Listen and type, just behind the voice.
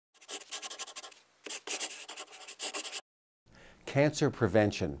Cancer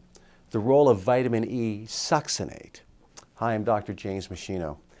prevention, the role of vitamin E succinate. Hi, I'm Dr. James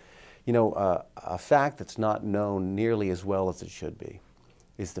Machino. You know, a fact that's not known nearly as well as it should be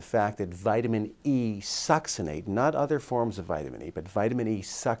is the fact that vitamin E succinate, not other forms of vitamin E, but vitamin E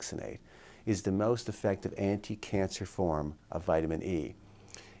succinate is the most effective anti-cancer form of vitamin E.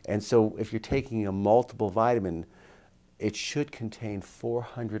 And so if you're taking a multiple vitamin, it should contain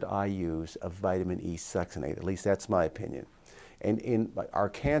 400 IUs of vitamin E succinate. At least that's my opinion. And in our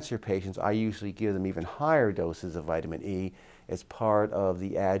cancer patients, I usually give them even higher doses of vitamin E as part of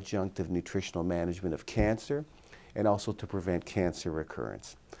the adjunctive nutritional management of cancer and also to prevent cancer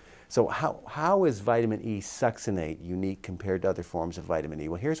recurrence. So how is vitamin E succinate unique compared to other forms of vitamin E?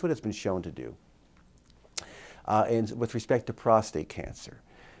 Well, here's what it's been shown to do. And with respect to prostate cancer,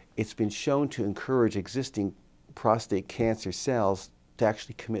 it's been shown to encourage existing prostate cancer cells to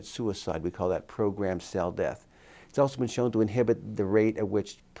actually commit suicide. We call that programmed cell death. It's also been shown to inhibit the rate at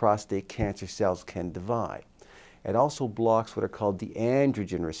which prostate cancer cells can divide. It also blocks what are called the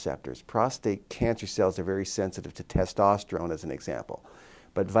androgen receptors. Prostate cancer cells are very sensitive to testosterone, as an example.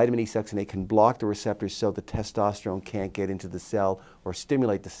 But vitamin E succinate can block the receptors so the testosterone can't get into the cell or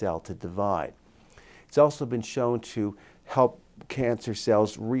stimulate the cell to divide. It's also been shown to help cancer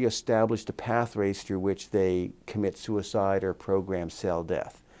cells reestablish the pathways through which they commit suicide or program cell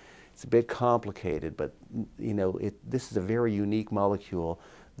death. It's a bit complicated, but you know, this is a very unique molecule.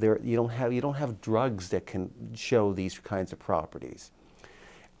 You don't have drugs that can show these kinds of properties.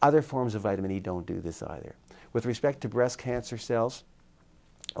 Other forms of vitamin E don't do this either. With respect to breast cancer cells,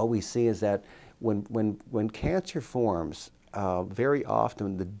 what we see is that when cancer forms, very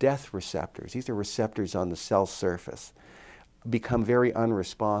often the death receptors, these are receptors on the cell surface, become very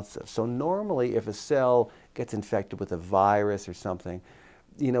unresponsive. So normally if a cell gets infected with a virus or something,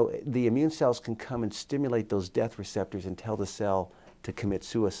 you know, the immune cells can come and stimulate those death receptors and tell the cell to commit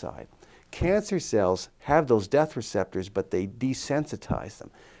suicide. Cancer cells have those death receptors, but they desensitize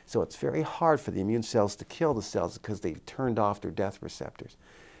them. So it's very hard for the immune cells to kill the cells because they've turned off their death receptors.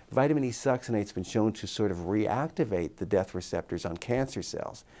 Vitamin E succinate's been shown to sort of reactivate the death receptors on cancer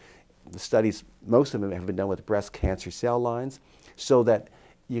cells. The studies, most of them have been done with breast cancer cell lines, so that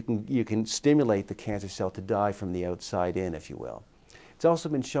you can stimulate the cancer cell to die from the outside in, if you will. It's also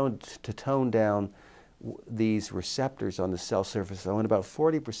been shown to tone down these receptors on the cell surface. So in about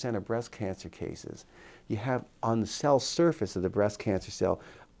 40% of breast cancer cases, you have on the cell surface of the breast cancer cell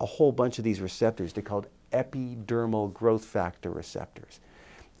a whole bunch of these receptors. They're called epidermal growth factor receptors.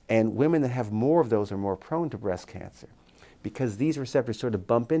 And women that have more of those are more prone to breast cancer, because these receptors sort of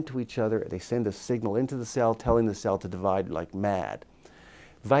bump into each other. They send a signal into the cell telling the cell to divide like mad.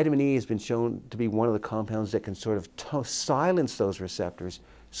 Vitamin E has been shown to be one of the compounds that can sort of silence those receptors,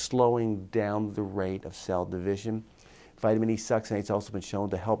 slowing down the rate of cell division. Vitamin E succinate has also been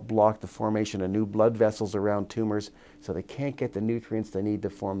shown to help block the formation of new blood vessels around tumors so they can't get the nutrients they need to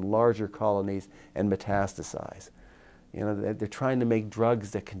form larger colonies and metastasize. You know, they're trying to make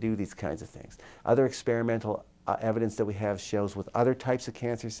drugs that can do these kinds of things. Other experimental evidence that we have shows with other types of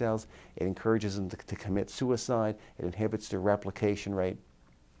cancer cells, it encourages them to commit suicide, it inhibits their replication rate.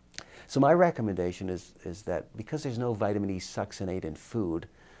 So my recommendation is that because there's no vitamin E succinate in food,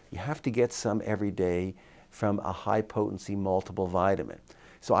 you have to get some every day from a high-potency multiple vitamin.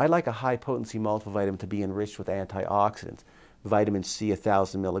 So I like a high-potency multiple vitamin to be enriched with antioxidants. Vitamin C,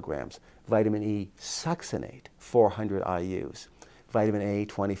 1,000 milligrams. Vitamin E succinate, 400 IUs. Vitamin A,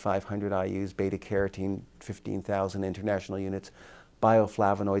 2,500 IUs. Beta-carotene, 15,000 international units.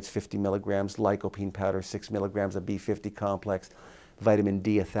 Bioflavonoids, 50 milligrams. Lycopene powder, 6 milligrams of B50 complex. Vitamin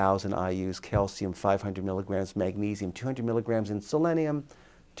D, 1,000 IUs. Calcium, 500 milligrams. Magnesium, 200 milligrams. And selenium,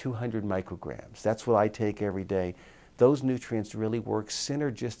 200 micrograms. That's what I take every day. Those nutrients really work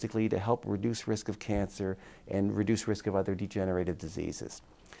synergistically to help reduce risk of cancer and reduce risk of other degenerative diseases.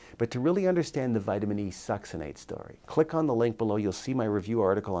 But to really understand the vitamin E succinate story, click on the link below. You'll see my review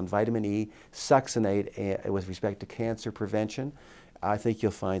article on vitamin E succinate with respect to cancer prevention. I think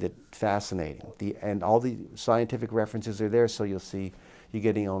you'll find it fascinating. And all the scientific references are there, so you'll see you're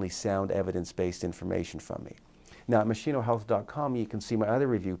getting only sound evidence-based information from me. Now at machinohealth.com, you can see my other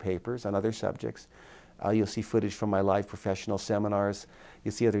review papers on other subjects. You'll see footage from my live professional seminars.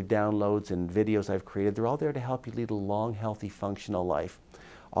 You'll see other downloads and videos I've created. They're all there to help you lead a long, healthy, functional life.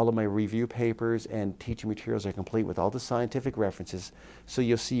 All of my review papers and teaching materials are complete with all the scientific references, so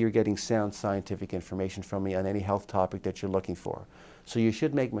you'll see you're getting sound scientific information from me on any health topic that you're looking for. So you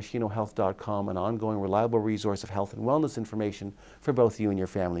should make machinohealth.com an ongoing, reliable resource of health and wellness information for both you and your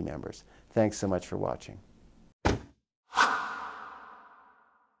family members. Thanks so much for watching.